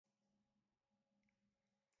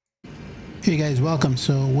Hey guys, welcome.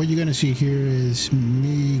 So what you're gonna see here is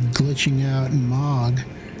me glitching out in Mogh.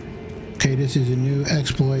 Okay, this is a new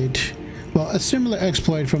exploit. Well, a similar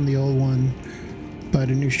exploit from the old one, but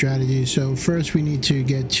a new strategy. So first we need to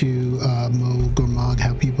get to Mogh or Mogh,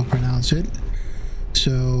 how people pronounce it.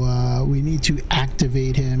 So we need to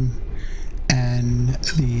activate him and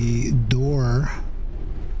the door,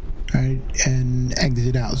 right, and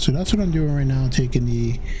exit out. So that's what I'm doing right now, taking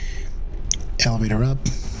the elevator up.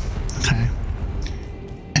 Okay,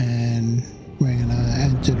 and we're gonna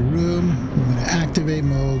enter the room, we're gonna activate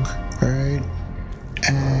Mogh, all right,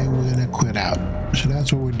 and we're gonna quit out. So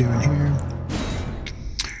that's what we're doing here.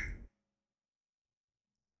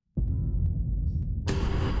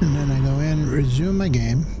 And then I go in, resume my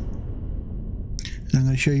game, and I'm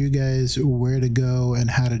gonna show you guys where to go and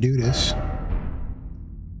how to do this.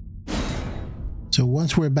 So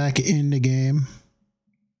once we're back in the game,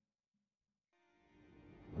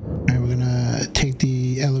 take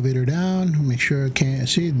the elevator down, make sure I can't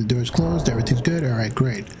see the door's closed, everything's good. All right,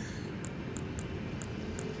 great.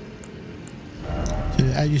 So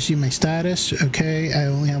as you see my status, okay, I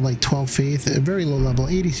only have like 12 faith, a very low level,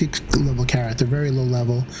 86 level character, very low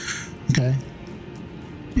level. Okay,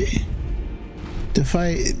 to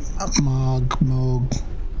fight Mogh,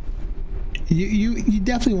 you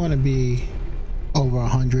definitely want to be over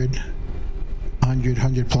 100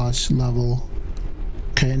 plus level.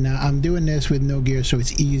 Okay, now I'm doing this with no gear, so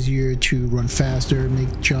it's easier to run faster,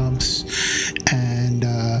 make jumps, and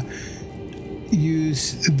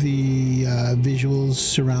use the visuals,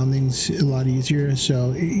 surroundings a lot easier.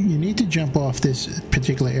 So you need to jump off this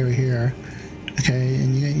particular area here, okay,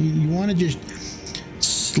 and you want to just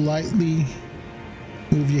slightly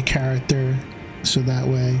move your character so that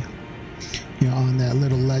way you're on that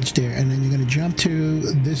little ledge there, and then you're going to jump to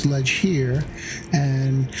this ledge here.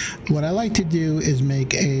 And what I like to do is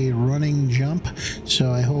make a running jump.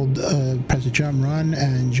 So I hold press the jump, run,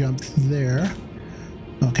 and jump there,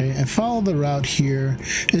 okay, and follow the route here.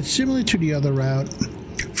 It's similar to the other route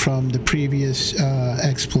from the previous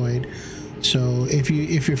exploit. So if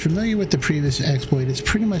you're familiar with the previous exploit, it's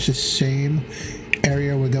pretty much the same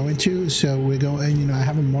area we're going to. So we're going, you know, I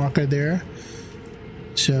have a marker there.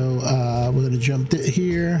 So we're going to jump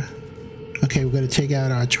here. Okay, we're going to take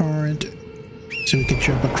out our torrent so we can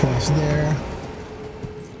jump across there.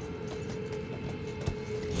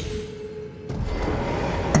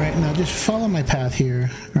 Alright, now just follow my path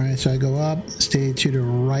here. Alright, so I go up, stay to the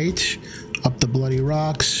right, up the bloody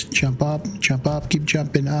rocks, jump up, keep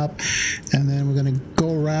jumping up, and then we're going to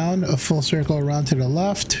go around, a full circle around to the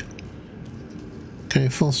left. Okay,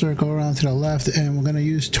 full circle around to the left, and we're going to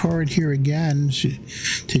use torrent here again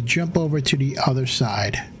to jump over to the other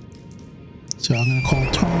side. So I'm going to call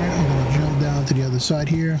torrent, I'm going to jump down to the other side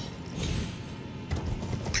here.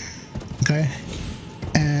 Okay,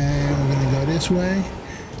 and we're going to go this way,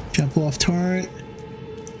 jump off torrent,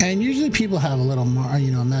 and usually people have a little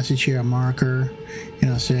message here, a marker, you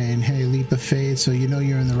know, saying, hey, leap of faith, so you know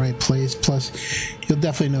you're in the right place. Plus, you'll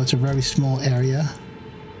definitely know it's a very small area.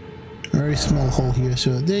 Very small hole here,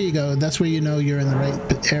 so there you go. That's where you know you're in the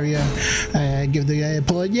right area. Give the guy a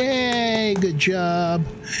pull. Yay! Good job.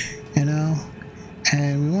 You know,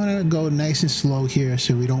 and we want to go nice and slow here,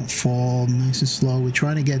 so we don't fall. Nice and slow. We're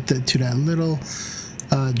trying to get to that little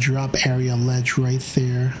drop area ledge right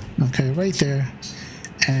there. Okay, right there,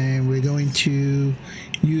 and we're going to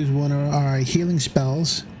use one of our healing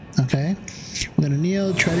spells. Okay, we're gonna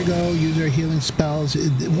kneel, try to go, use our healing spells.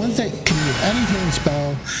 Ones that can kneel, any healing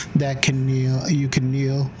spell that can kneel, you can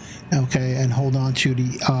kneel, okay, and hold on to the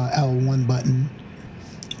L1 button.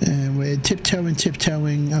 And we're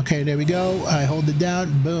tiptoeing, okay, there we go. I hold it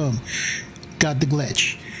down, boom, got the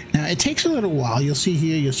glitch. Now it takes a little while. You'll see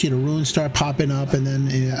here, you'll see the runes start popping up, and then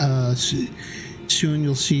soon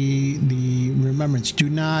you'll see the remembrance. Do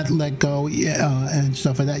not let go and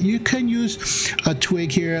stuff like that. You can use a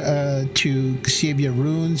twig here to save your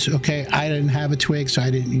runes. Okay, I didn't have a twig, so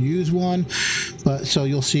I didn't use one, but so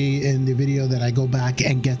you'll see in the video that I go back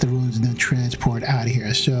and get the runes and then transport out of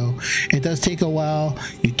here. So it does take a while.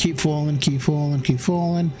 You keep falling.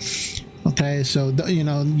 Okay, so you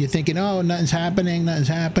know, you're thinking, oh, nothing's happening,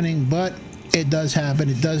 but it does happen.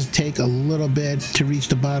 It does take a little bit to reach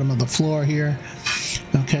the bottom of the floor here.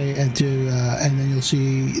 Okay, and then you'll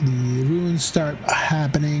see the runes start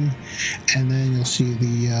happening, and then you'll see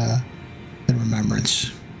the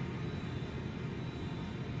remembrance.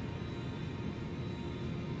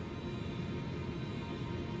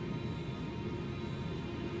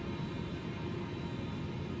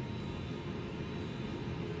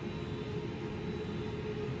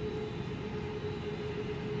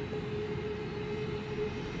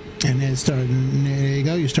 And then there you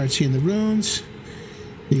go, you start seeing the runes.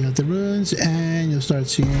 You got the runes, and you'll start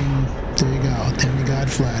seeing, there you go, Demigod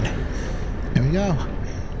Flood. There we go.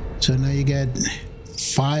 So now you get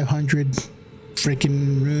 500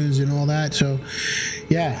 freaking runes and all that. So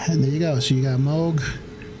yeah, and there you go. So you got Mogh,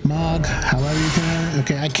 however you can.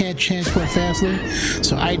 Okay, I can't transport fastly,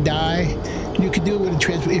 so I die. You could do it with a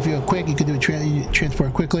transport if you're quick. You could do a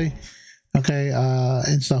transport quickly. Okay,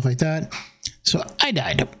 and stuff like that. So I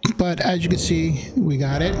died, but as you can see, we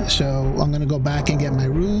got it. So I'm gonna go back and get my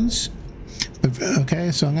runes.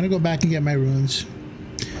 Okay, so I'm gonna go back and get my runes.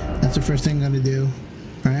 That's the first thing I'm gonna do.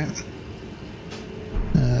 All right.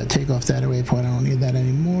 Take off that waypoint. I don't need that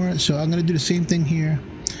anymore. So I'm gonna do the same thing here.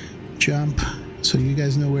 Jump, so you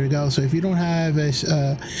guys know where to go. So if you don't have a,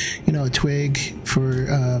 you know, a twig for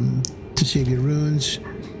to save your runes,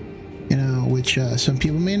 you know, which some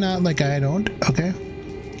people may not, like I don't. Okay,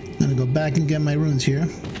 I'm gonna go back and get my runes here.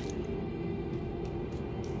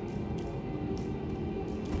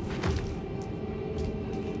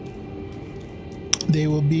 They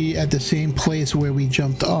will be at the same place where we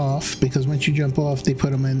jumped off, because once you jump off, they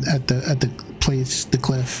put them in at the place, the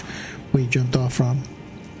cliff where you jumped off from.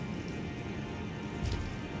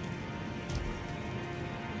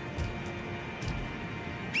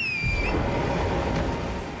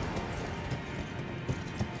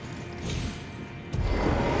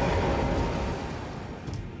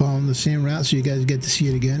 Following the same route, so you guys get to see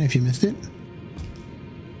it again if you missed it.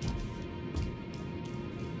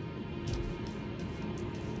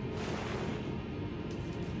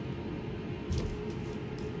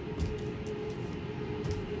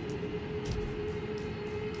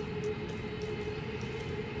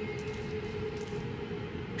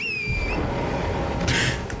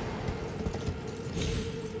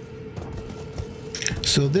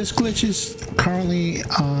 So this glitch is currently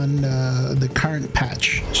on the current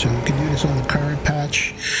patch. So you can do this on the current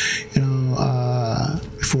patch, you know,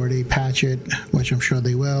 before they patch it, which I'm sure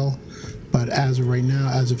they will. But as of right now,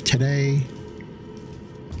 as of today,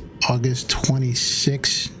 August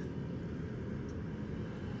 26th,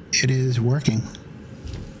 it is working.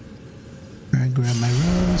 All right, grab my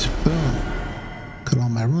runes, boom. Put all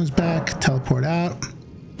my runes back, teleport out.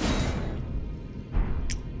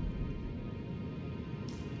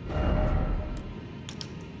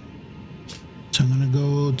 So I'm gonna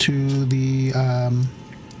go to the I'm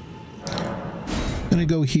gonna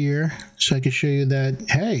go here so I can show you that,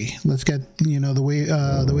 hey, let's get, you know, the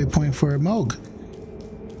waypoint for Mogh.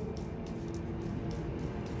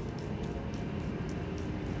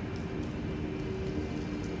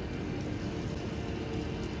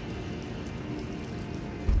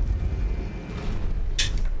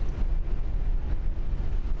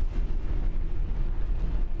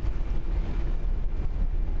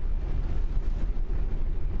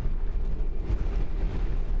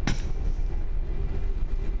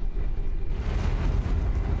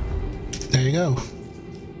 There you go.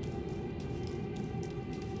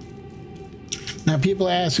 Now people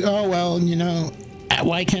ask, oh, well, you know,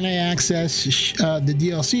 why can't I access the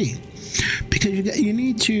DLC? Because you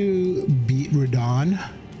need to beat Radon.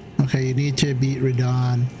 Okay, you need to beat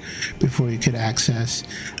Radon before you could access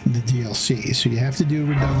the DLC. So you have to do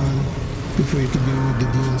Radon before you can do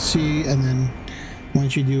the DLC, and then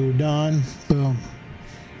once you do Radon, boom,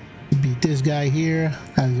 you beat this guy here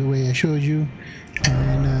as the way I showed you.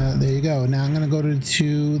 And there you go. Now I'm going to go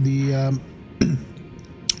to the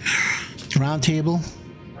round table,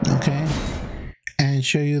 okay, and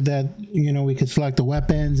show you that, you know, we could select the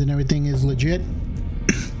weapons and everything is legit.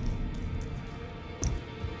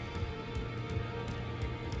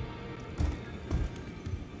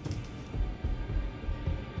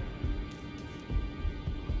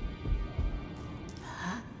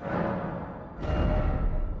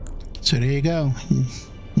 So there you go.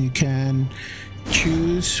 You can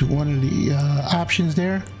choose one of the options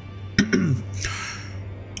there,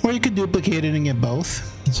 or you could duplicate it and get both.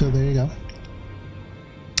 So there you go.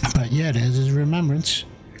 But yeah, there's his remembrance,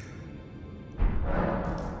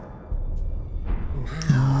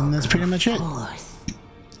 and that's pretty much it.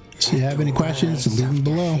 So if you have any questions, leave them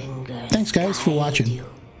below. Thanks guys for watching.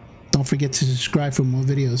 Don't forget to subscribe for more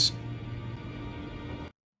videos.